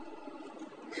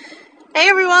Hey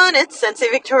everyone, it's Sensei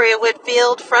Victoria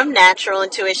Whitfield from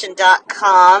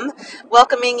NaturalIntuition.com,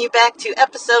 welcoming you back to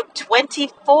episode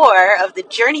 24 of the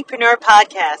Journeypreneur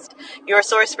Podcast, your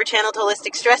source for channeled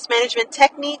holistic stress management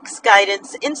techniques,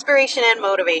 guidance, inspiration, and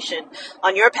motivation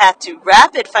on your path to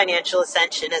rapid financial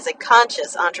ascension as a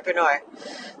conscious entrepreneur.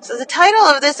 So the title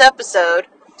of this episode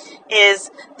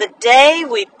is The Day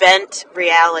We Bent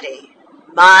Reality,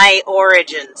 My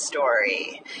Origin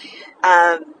Story.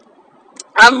 I'm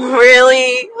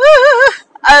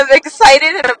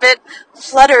excited and a bit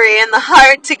fluttery in the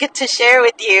heart to get to share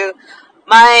with you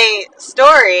my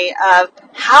story of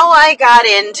how I got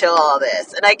into all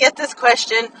this. And I get this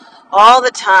question all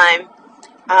the time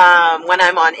when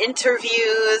I'm on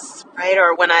interviews, right,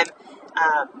 or when I'm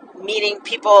meeting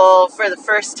people for the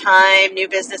first time, new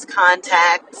business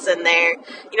contacts, and they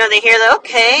hear that,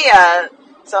 okay,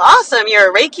 so awesome,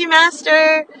 you're a Reiki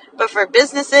master, but for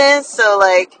businesses, so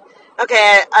like,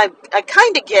 okay, I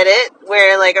kind of get it,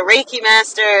 where like a Reiki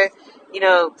master,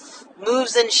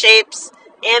 moves and shapes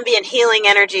ambient healing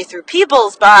energy through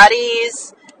people's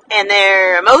bodies and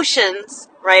their emotions,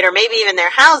 right, or maybe even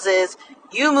their houses.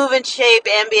 You move and shape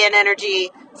ambient energy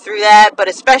through that, but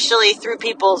especially through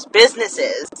people's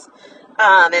businesses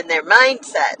and their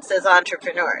mindsets as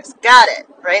entrepreneurs. Got it,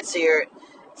 right?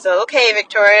 So okay,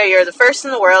 Victoria, you're the first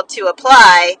in the world to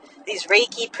apply these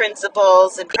Reiki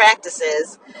principles and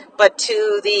practices, but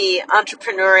to the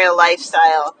entrepreneurial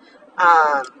lifestyle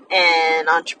and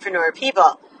entrepreneur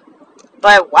people.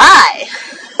 But why?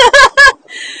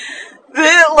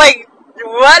 Like,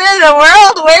 what in the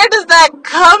world? Where does that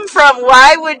come from?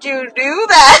 Why would you do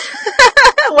that?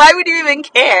 Why would you even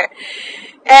care?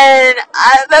 And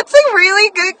that's a really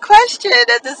good question,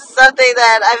 and this is something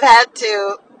that I've had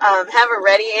to have a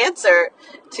ready answer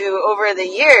to over the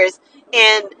years.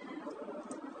 And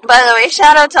by the way,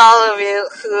 shout out to all of you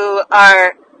who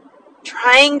are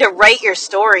trying to write your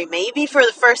story, maybe for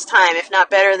the first time, if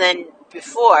not better than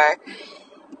before.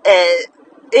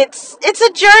 It's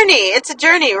a journey. It's a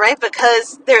journey, right?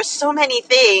 Because there's so many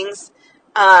things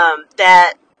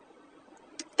that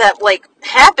like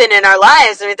happen in our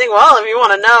lives, and we think, well, if you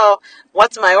want to know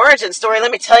what's my origin story,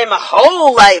 let me tell you my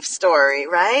whole life story,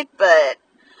 right? But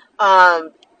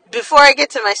before I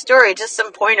get to my story, just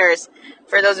some pointers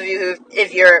for those of you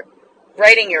if you're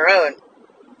writing your own.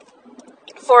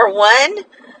 For one,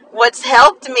 what's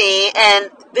helped me,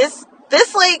 and these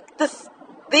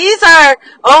are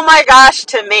oh my gosh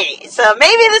to me. So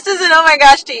maybe this isn't oh my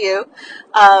gosh to you,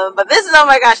 but this is oh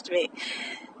my gosh to me.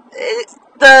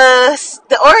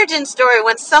 The origin story,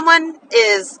 when someone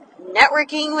is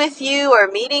networking with you or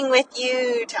meeting with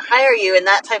you to hire you and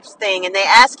that type of thing, and they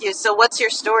ask you, so what's your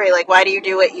story? Like, why do you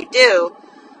do what you do?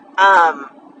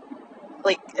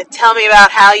 Tell me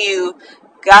about how you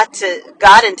got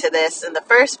into this in the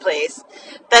first place.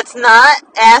 That's not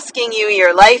asking you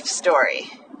your life story.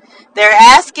 They're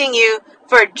asking you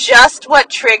for just what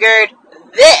triggered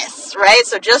this, right?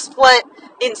 So just what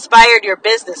inspired your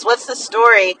business. What's the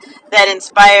story that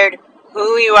inspired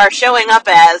who you are showing up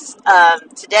as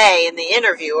today in the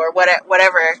interview or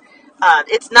whatever.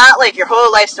 It's not like your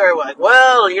whole life story was like,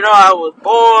 well, I was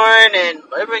born in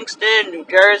Livingston, New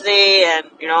Jersey,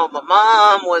 and, my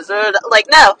mom was like,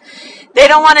 no, they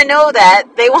don't want to know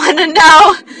that. They want to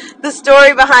know the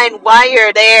story behind why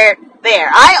you're there.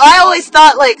 I always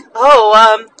thought like,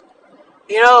 I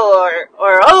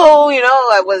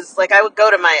was like, I would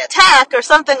go to my attack or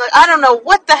something. Like, I don't know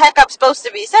what the heck I'm supposed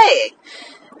to be saying.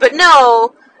 But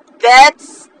no,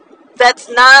 that's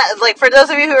not, like, for those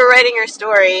of you who are writing your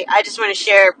story, I just want to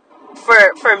share,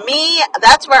 for me,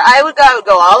 that's where I would go. I would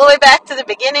go all the way back to the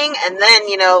beginning, and then,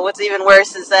 what's even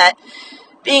worse is that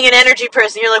being an energy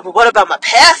person, you're like, well, what about my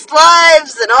past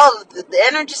lives and all the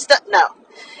energy stuff? No.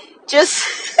 Just,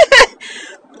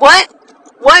 what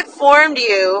formed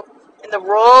you in the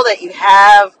role that you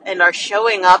have and are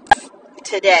showing up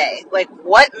today? Like,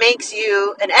 what makes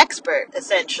you an expert,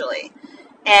 essentially?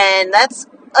 And that's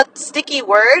a sticky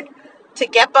word to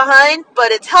get behind,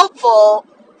 but it's helpful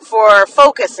for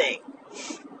focusing.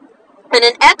 And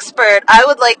an expert, I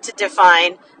would like to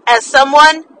define as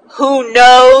someone who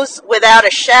knows without a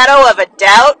shadow of a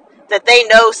doubt that they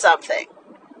know something.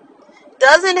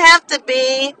 Doesn't have to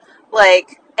be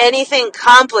like anything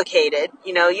complicated.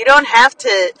 You don't have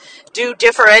to do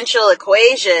differential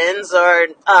equations or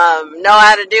know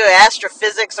how to do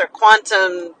astrophysics or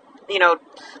quantum,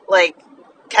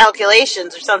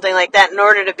 calculations or something like that in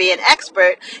order to be an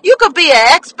expert. You could be an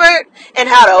expert in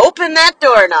how to open that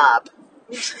doorknob.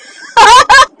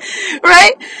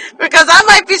 Right? Because I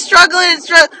might be struggling.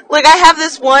 Like I have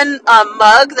this one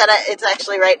mug that it's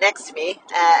actually right next to me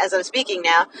as I'm speaking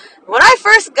now. When I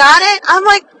first got it, I'm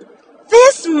like,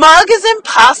 this mug is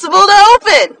impossible to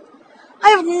open. I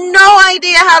have no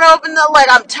idea how to open the, like,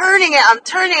 I'm turning it,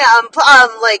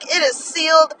 I'm like, it is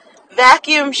sealed,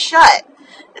 vacuum shut.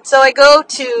 And so I go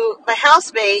to my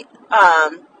housemate,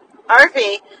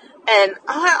 RV, and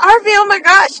I'm like, RV, oh my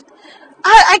gosh,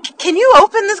 can you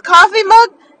open this coffee mug?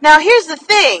 Now here's the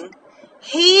thing,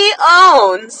 he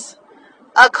owns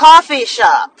a coffee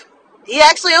shop. He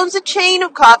actually owns a chain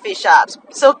of coffee shops.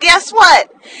 So guess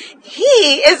what? He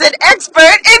is an expert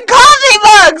in coffee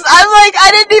mugs. I'm like, I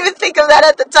didn't even think of that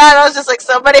at the time. I was just like,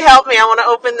 somebody help me. I want to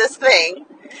open this thing.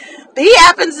 But he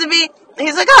happens to be,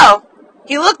 he's like, oh.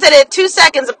 He looked at it 2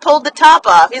 seconds and pulled the top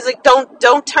off. He's like,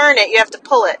 don't turn it. You have to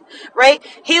pull it. Right?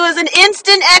 He was an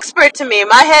instant expert to me.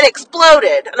 My head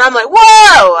exploded. And I'm like,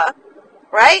 whoa.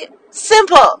 Right?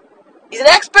 Simple. He's an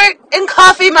expert in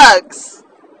coffee mugs.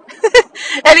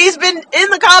 And he's been in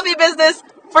the coffee business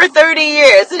for 30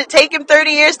 years. Did it take him 30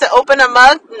 years to open a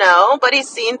mug? No, but he's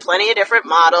seen plenty of different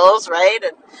models, right?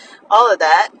 And all of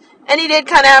that. And he did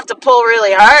kind of have to pull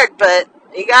really hard, but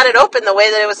he got it open the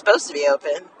way that it was supposed to be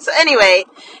open. So anyway,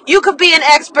 you could be an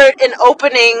expert in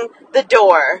opening the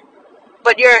door,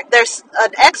 but there's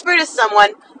an expert is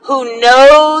someone who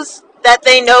knows that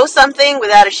they know something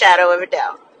without a shadow of a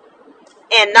doubt.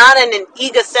 And not in an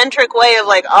egocentric way of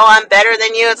like, oh, I'm better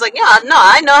than you. It's like, yeah, no,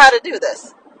 I know how to do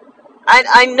this.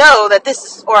 I know that this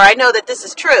is, or I know that this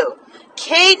is true.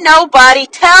 Can't nobody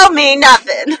tell me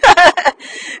nothing.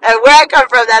 And where I come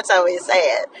from, that's how we say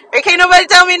it. Or can't nobody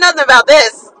tell me nothing about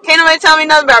this. Can't nobody tell me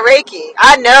nothing about Reiki.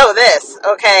 I know this,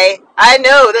 okay? I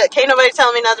know that. Can't nobody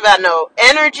tell me nothing about no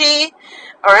energy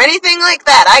or anything like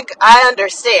that. I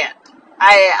understand.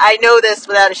 I know this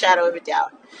without a shadow of a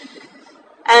doubt.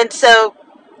 And so,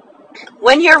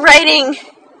 when you're writing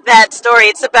that story,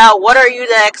 it's about what are you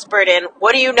the expert in?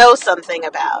 What do you know something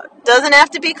about? Doesn't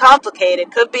have to be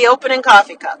complicated. Could be opening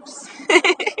coffee cups.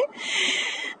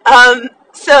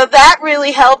 So that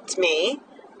really helped me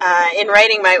in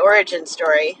writing my origin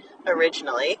story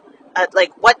originally.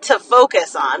 Like what to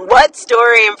focus on. What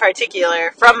story in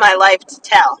particular from my life to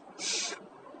tell.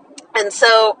 And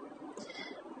so,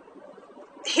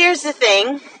 here's the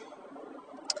thing.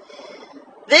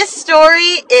 This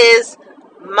story is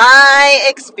my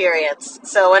experience.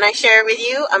 So when I share it with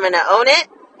you, I'm going to own it.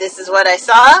 This is what I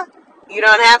saw. You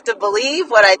don't have to believe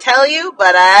what I tell you,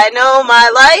 but I know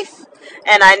my life,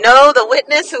 and I know the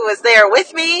witness who was there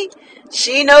with me.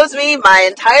 She knows me my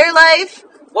entire life.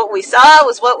 What we saw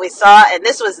was what we saw, and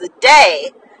this was the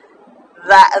day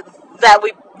that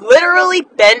we literally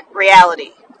bent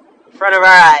reality in front of our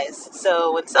eyes.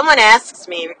 So when someone asks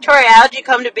me, Victoria, how'd you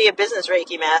come to be a business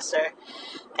Reiki master?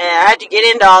 And I had to get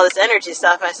into all this energy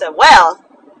stuff. I said, well,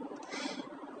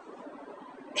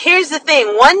 here's the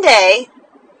thing. One day,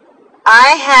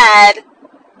 I had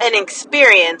an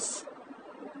experience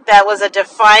that was a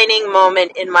defining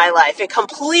moment in my life. It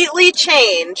completely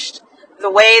changed the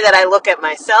way that I look at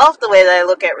myself, the way that I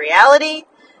look at reality.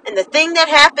 And the thing that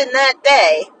happened that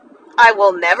day, I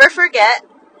will never forget.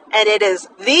 And it is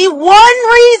the one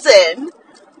reason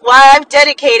why I've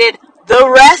dedicated the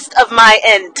rest of my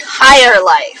entire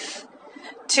life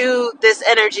to this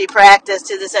energy practice,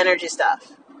 to this energy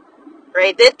stuff,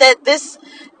 right? This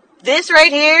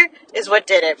right here is what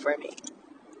did it for me.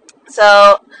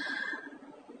 So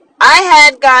I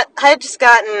had just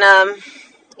gotten,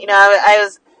 I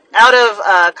was out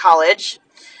of college,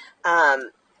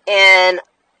 and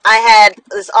I had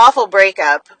this awful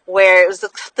breakup where it was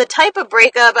the type of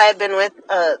breakup I had been with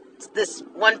this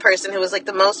one person who was like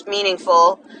the most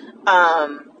meaningful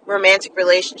romantic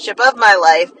relationship of my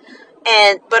life.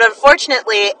 But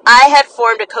unfortunately, I had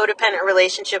formed a codependent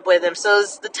relationship with him. So it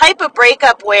was the type of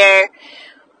breakup where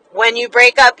when you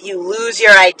break up, you lose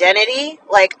your identity.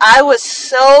 Like, I was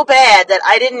so bad that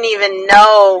I didn't even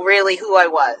know really who I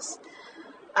was.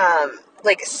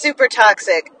 Like, super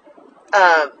toxic,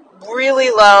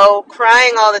 really low,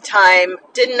 crying all the time,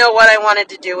 didn't know what I wanted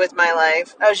to do with my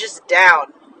life. I was just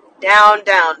down,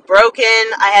 broken.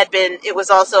 It was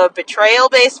also a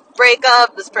betrayal-based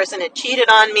breakup. This person had cheated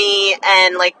on me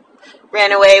and, like,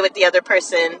 ran away with the other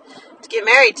person to get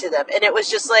married to them. And it was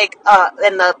just like,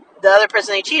 and the other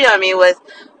person they cheated on me with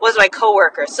was my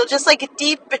coworker. So just like a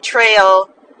deep betrayal,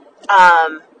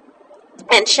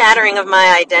 and shattering of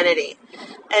my identity.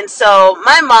 And so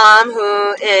my mom,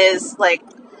 who is, like,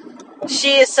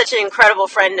 she is such an incredible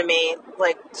friend to me,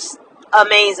 like,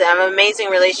 amazing. I have an amazing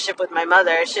relationship with my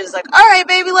mother. She was like, all right,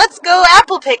 baby, let's go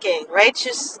apple picking, right?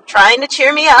 She's trying to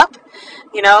cheer me up,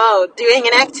 doing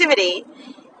an activity.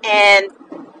 And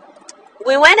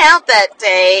we went out that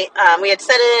day. We had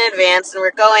set it in advance, and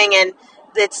we're going, and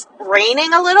it's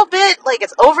raining a little bit. Like,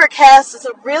 it's overcast. It's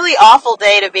a really awful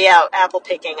day to be out apple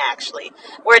picking, actually,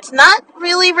 where it's not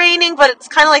really raining, but it's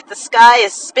kind of like the sky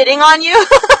is spitting on you.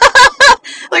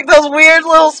 Like those weird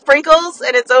little sprinkles,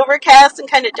 and it's overcast and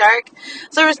kind of dark.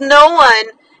 So there was no one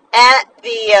at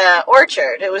the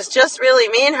orchard. It was just really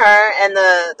me and her and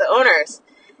the owners.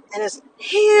 And it's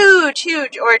huge,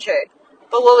 huge orchard.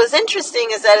 But what was interesting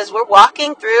is that as we're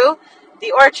walking through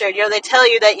the orchard, they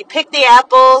tell you that you pick the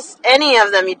apples, any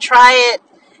of them, you try it,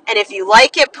 and if you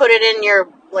like it, put it in your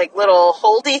like little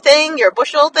holdy thing, your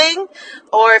bushel thing,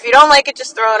 or if you don't like it,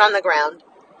 just throw it on the ground.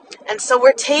 And so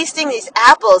we're tasting these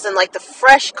apples, and like the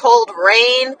fresh, cold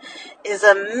rain is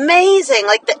amazing.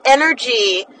 Like the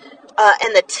energy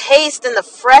and the taste and the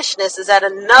freshness is at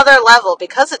another level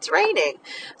because it's raining.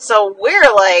 So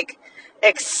we're like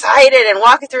excited and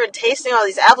walking through and tasting all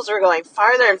these apples. We're going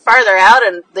farther and farther out,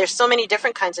 and there's so many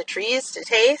different kinds of trees to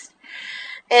taste.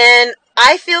 And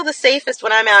I feel the safest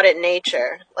when I'm out in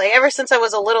nature. Like ever since I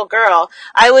was a little girl,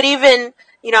 I would even,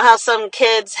 how some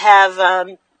kids have,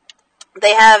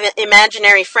 they have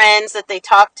imaginary friends that they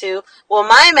talk to. Well,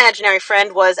 my imaginary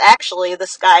friend was actually the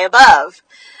sky above.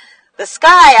 The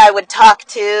sky I would talk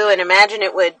to and imagine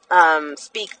it would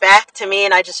speak back to me,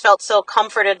 and I just felt so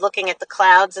comforted looking at the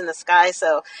clouds in the sky.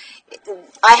 So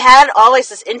I had always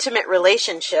this intimate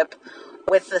relationship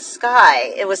with the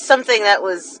sky. It was something that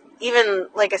was even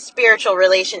like a spiritual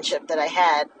relationship that I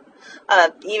had.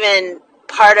 Even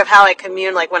part of how I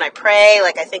commune, like when I pray,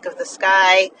 like I think of the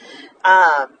sky,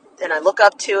 and I look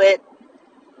up to it.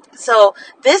 So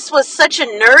this was such a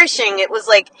nourishing, it was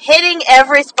like hitting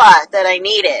every spot that I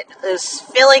needed. It was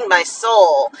filling my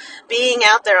soul, being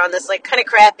out there on this like kind of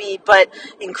crappy but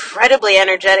incredibly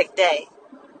energetic day.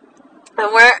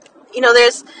 And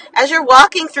as you're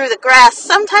walking through the grass,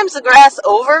 sometimes the grass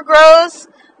overgrows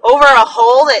over a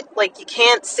hole that like you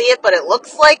can't see it, but it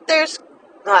looks like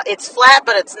it's flat,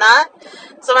 but it's not.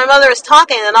 So my mother is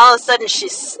talking, and all of a sudden she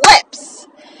slips,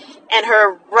 and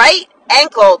her right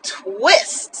ankle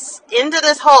twists into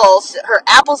this hole. Her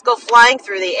apples go flying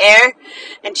through the air,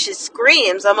 and she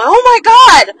screams. I'm like, oh my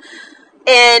God!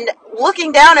 And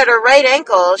looking down at her right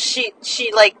ankle, she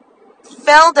like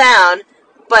fell down,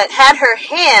 but had her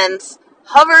hands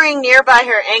hovering nearby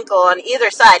her ankle on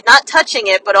either side, not touching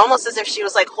it, but almost as if she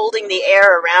was like holding the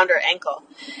air around her ankle.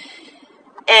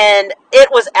 And it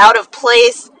was out of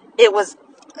place. It was,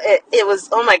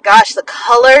 oh my gosh, the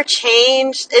color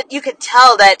changed. You could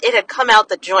tell that it had come out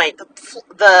the joint.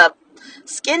 The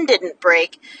skin didn't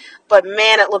break, but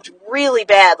man, it looked really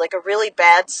bad, like a really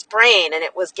bad sprain, and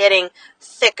it was getting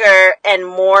thicker and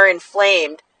more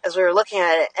inflamed as we were looking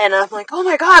at it. And I'm like, oh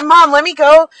my God, Mom, let me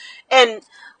go and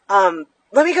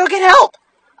let me go get help.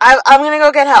 I'm going to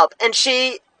go get help. And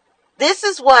this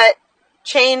is what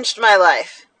changed my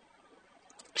life.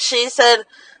 She said,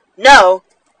 no,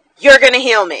 you're going to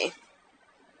heal me.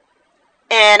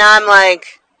 And I'm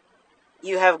like,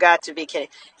 you have got to be kidding.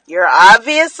 You're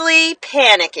obviously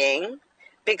panicking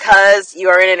because you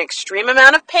are in an extreme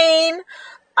amount of pain.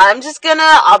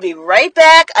 I'll be right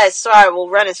back. I will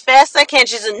run as fast as I can.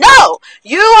 She said, no,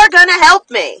 you are going to help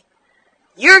me.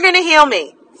 You're going to heal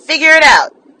me. Figure it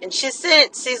out. And she's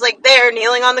like there,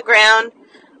 kneeling on the ground,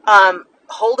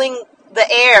 holding the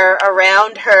air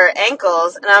around her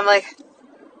ankles. And I'm like,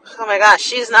 oh my gosh,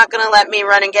 she's not going to let me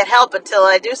run and get help until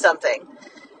I do something.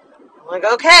 I'm like,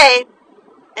 okay.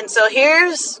 And so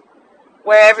here's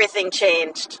where everything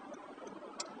changed.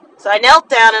 So I knelt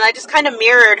down and I just kind of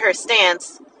mirrored her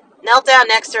stance. Knelt down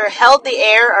next to her, held the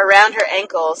air around her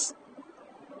ankles.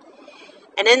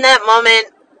 And in that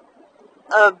moment,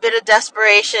 a bit of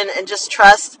desperation and just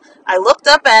trust, I looked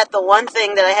up at the one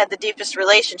thing that I had the deepest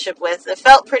relationship with. It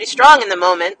felt pretty strong in the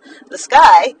moment, the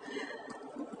sky.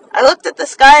 I looked at the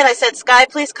sky and I said, sky,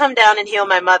 please come down and heal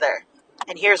my mother.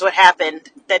 And here's what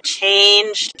happened that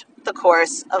changed the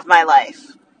course of my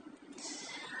life.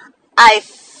 I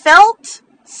felt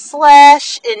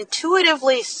 /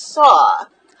 intuitively saw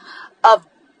a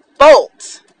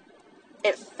bolt.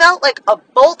 It felt like a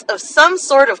bolt of some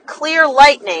sort of clear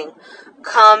lightning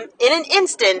come in an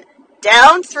instant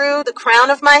down through the crown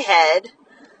of my head,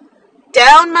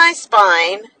 down my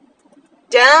spine,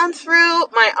 down through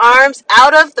my arms,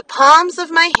 out of the palms of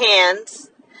my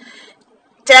hands,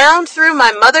 down through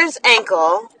my mother's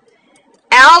ankle,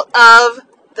 out of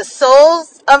the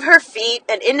soles of her feet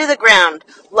and into the ground,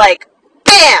 like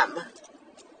BAM!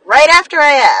 Right after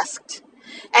I asked.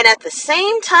 And at the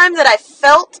same time that I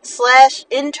felt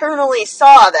 / internally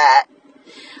saw that,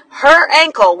 her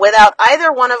ankle, without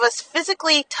either one of us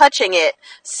physically touching it,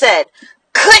 said,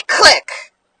 click, click,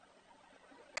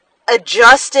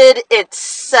 adjusted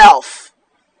itself.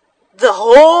 The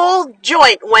whole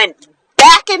joint went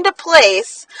back into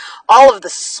place. All of the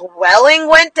swelling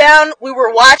went down. We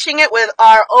were watching it with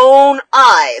our own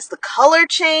eyes. The color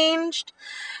changed.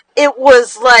 It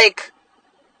was like,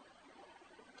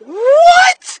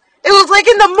 what? It was like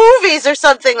in the movies or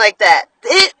something like that.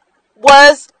 It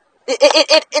was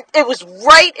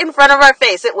right in front of our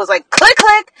face. It was like click,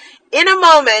 click in a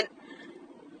moment.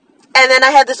 And then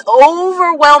I had this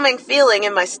overwhelming feeling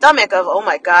in my stomach of, oh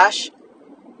my gosh,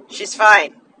 she's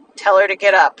fine. Tell her to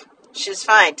get up. She's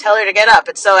fine. Tell her to get up.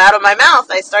 And so out of my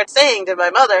mouth, I start saying to my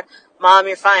mother, Mom,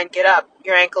 you're fine. Get up.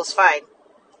 Your ankle's fine.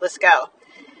 Let's go.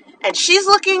 And she's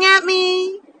looking at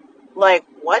me like,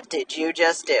 what did you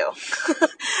just do?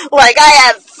 Like I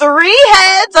have 3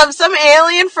 heads. I'm some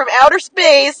alien from outer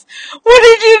space. What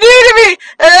did you do to me?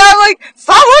 And I'm like,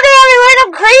 stop looking at me like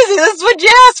I'm crazy. This is what you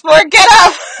asked for. Get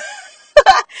up.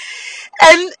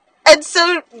 And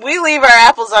so we leave our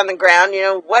apples on the ground,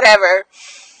 whatever.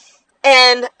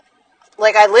 And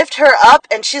like I lift her up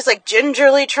and she's like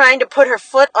gingerly trying to put her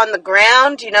foot on the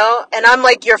ground, and I'm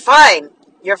like, you're fine.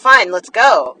 You're fine. Let's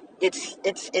go.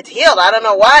 It's healed. I don't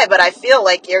know why, but I feel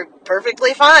like you're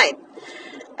perfectly fine.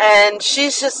 And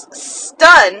she's just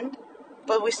stunned,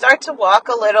 but we start to walk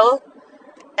a little.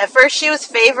 At first she was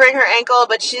favoring her ankle,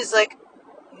 but she's like,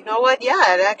 you know what?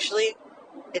 Yeah,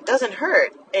 it doesn't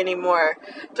hurt anymore.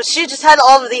 But she just had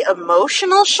all of the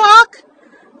emotional shock.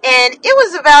 And it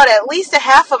was about at least a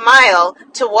half a mile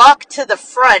to walk to the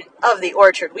front of the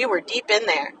orchard. We were deep in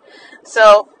there.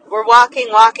 So we're walking,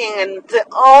 and the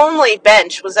only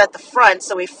bench was at the front.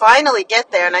 So we finally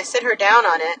get there, and I sit her down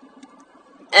on it.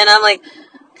 And I'm like,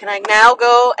 can I now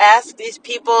go ask these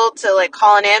people to, like,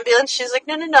 call an ambulance? She's like,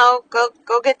 no,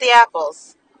 go get the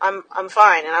apples. I'm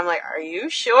fine. And I'm like, are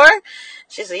you sure?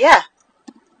 She's like, yeah,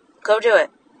 go do it.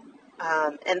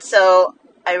 And so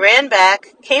I ran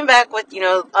back, came back with,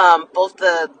 both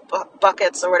the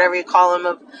buckets or whatever you call them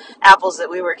of apples that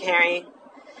we were carrying.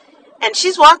 And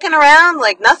she's walking around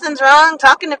like nothing's wrong,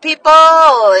 talking to people.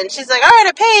 And she's like, all right,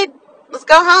 I paid. Let's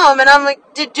go home. And I'm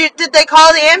like, did they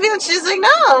call the ambulance? She's like,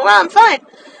 no, well, I'm fine.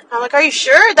 I'm like, are you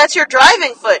sure? That's your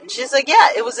driving foot. And she's like, yeah,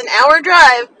 it was an hour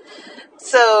drive.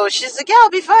 So she's like, yeah, I'll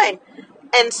be fine.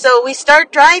 And so we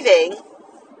start driving.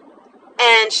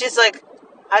 And she's like,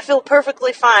 I feel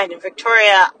perfectly fine. And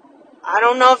Victoria, I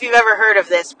don't know if you've ever heard of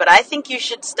this, but I think you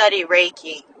should study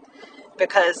Reiki.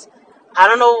 Because I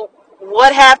don't know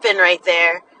what happened right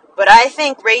there, but I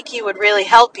think Reiki would really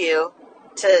help you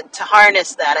to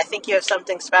harness that. I think you have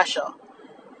something special.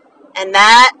 And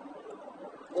that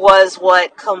was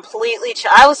what completely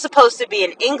I was supposed to be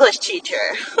an English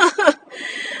teacher.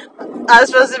 I was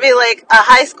supposed to be like a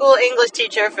high school English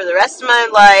teacher for the rest of my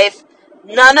life.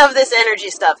 None of this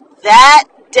energy stuff. That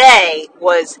day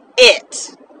was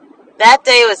it. That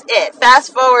day was it.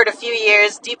 Fast forward a few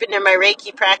years, deep into my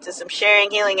Reiki practice, I'm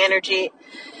sharing healing energy.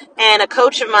 And a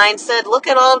coach of mine said, look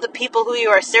at all of the people who you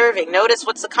are serving. Notice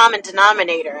what's the common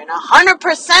denominator. And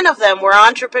 100% of them were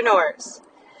entrepreneurs.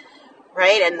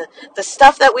 Right? And the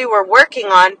stuff that we were working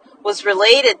on was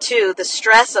related to the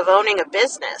stress of owning a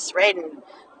business. Right? And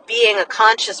being a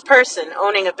conscious person,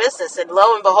 owning a business. And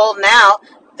lo and behold, now,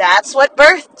 that's what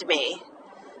birthed me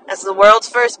as the world's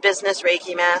first business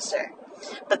Reiki master.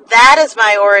 But that is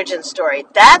my origin story.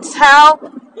 That's how,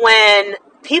 when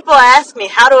people ask me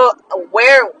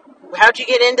how'd you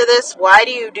get into this? Why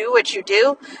do you do what you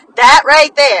do? That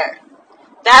right there,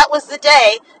 that was the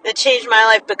day that changed my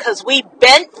life, because we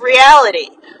bent reality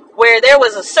where there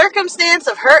was a circumstance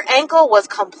of her ankle was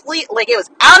complete, like it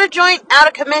was out of joint, out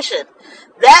of commission.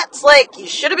 That's like, you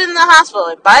should have been in the hospital.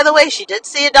 And by the way, she did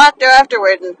see a doctor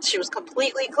afterward and she was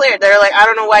completely cleared. They're like, I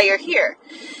don't know why you're here.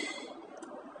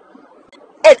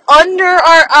 And under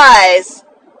our eyes,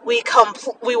 we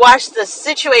watched the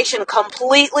situation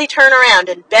completely turn around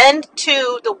and bend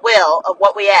to the will of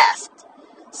what we asked.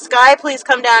 Sky, please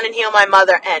come down and heal my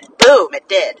mother. And boom, it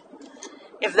did.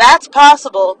 If that's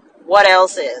possible, what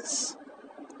else is?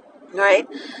 Right?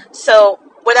 So,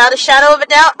 without a shadow of a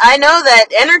doubt, I know that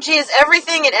energy is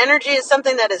everything, and energy is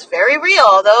something that is very real,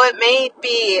 although it may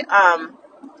be,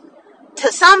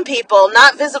 to some people,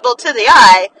 not visible to the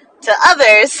eye. To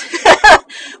others,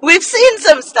 we've seen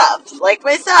some stuff, like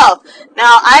myself.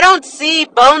 Now, I don't see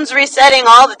bones resetting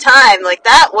all the time. Like,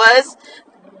 that was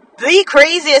the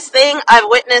craziest thing I've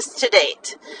witnessed to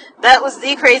date. That was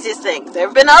the craziest thing. There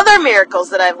have been other miracles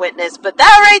that I've witnessed, but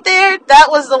that right there, that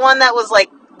was the one that was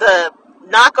like the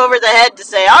knock over the head to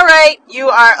say, all right, you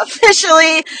are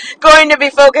officially going to be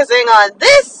focusing on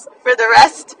this for the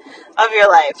rest of your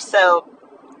life. So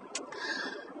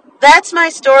that's my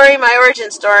story, my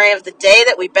origin story of the day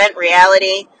that we bent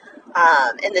reality,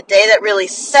 and the day that really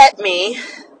set me,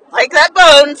 like that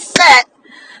bone, set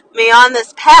me on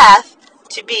this path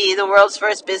to be the world's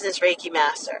first business Reiki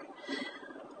master.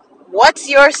 What's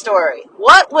your story?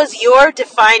 What was your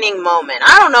defining moment?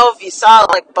 I don't know if you saw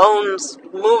like bones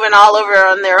moving all over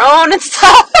on their own and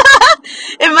stuff.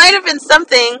 It might have been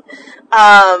something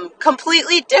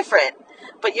completely different.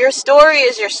 But your story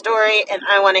is your story, and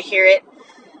I want to hear it.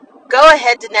 Go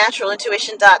ahead to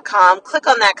naturalintuition.com, click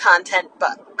on that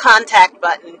contact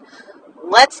button.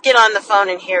 Let's get on the phone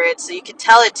and hear it so you can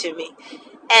tell it to me.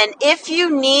 And if you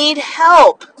need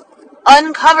help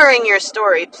uncovering your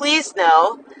story, please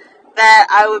know that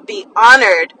I would be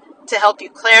honored to help you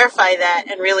clarify that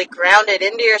and really ground it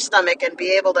into your stomach and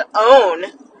be able to own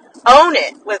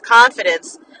it with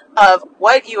confidence of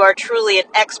what you are truly an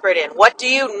expert in. What do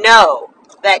you know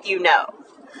that you know?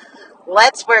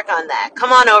 Let's work on that.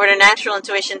 Come on over to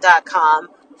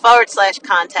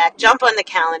naturalintuition.com/contact, jump on the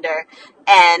calendar,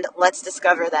 and let's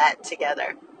discover that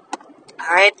together.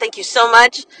 All right, thank you so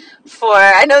much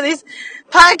I know these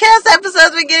podcast episodes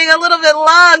have been getting a little bit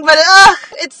long, but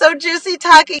it's so juicy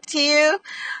talking to you.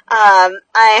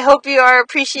 I hope you are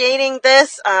appreciating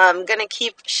this. I'm going to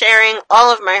keep sharing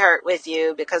all of my heart with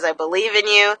you because I believe in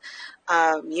you.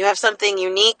 You have something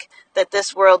unique that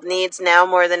this world needs now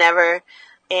more than ever,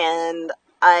 and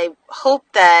I hope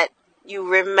that you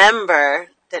remember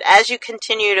that as you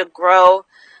continue to grow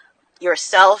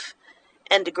yourself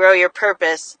and to grow your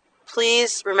purpose,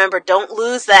 please remember, don't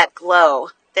lose that glow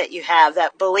that you have,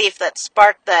 that belief, that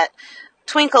spark, that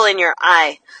twinkle in your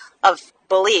eye of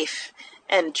belief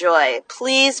and joy.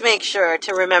 Please make sure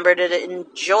to remember to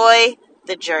enjoy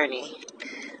the journey.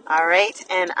 All right,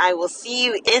 and I will see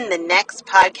you in the next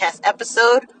podcast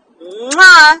episode.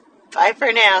 Mwah! Bye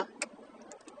for now.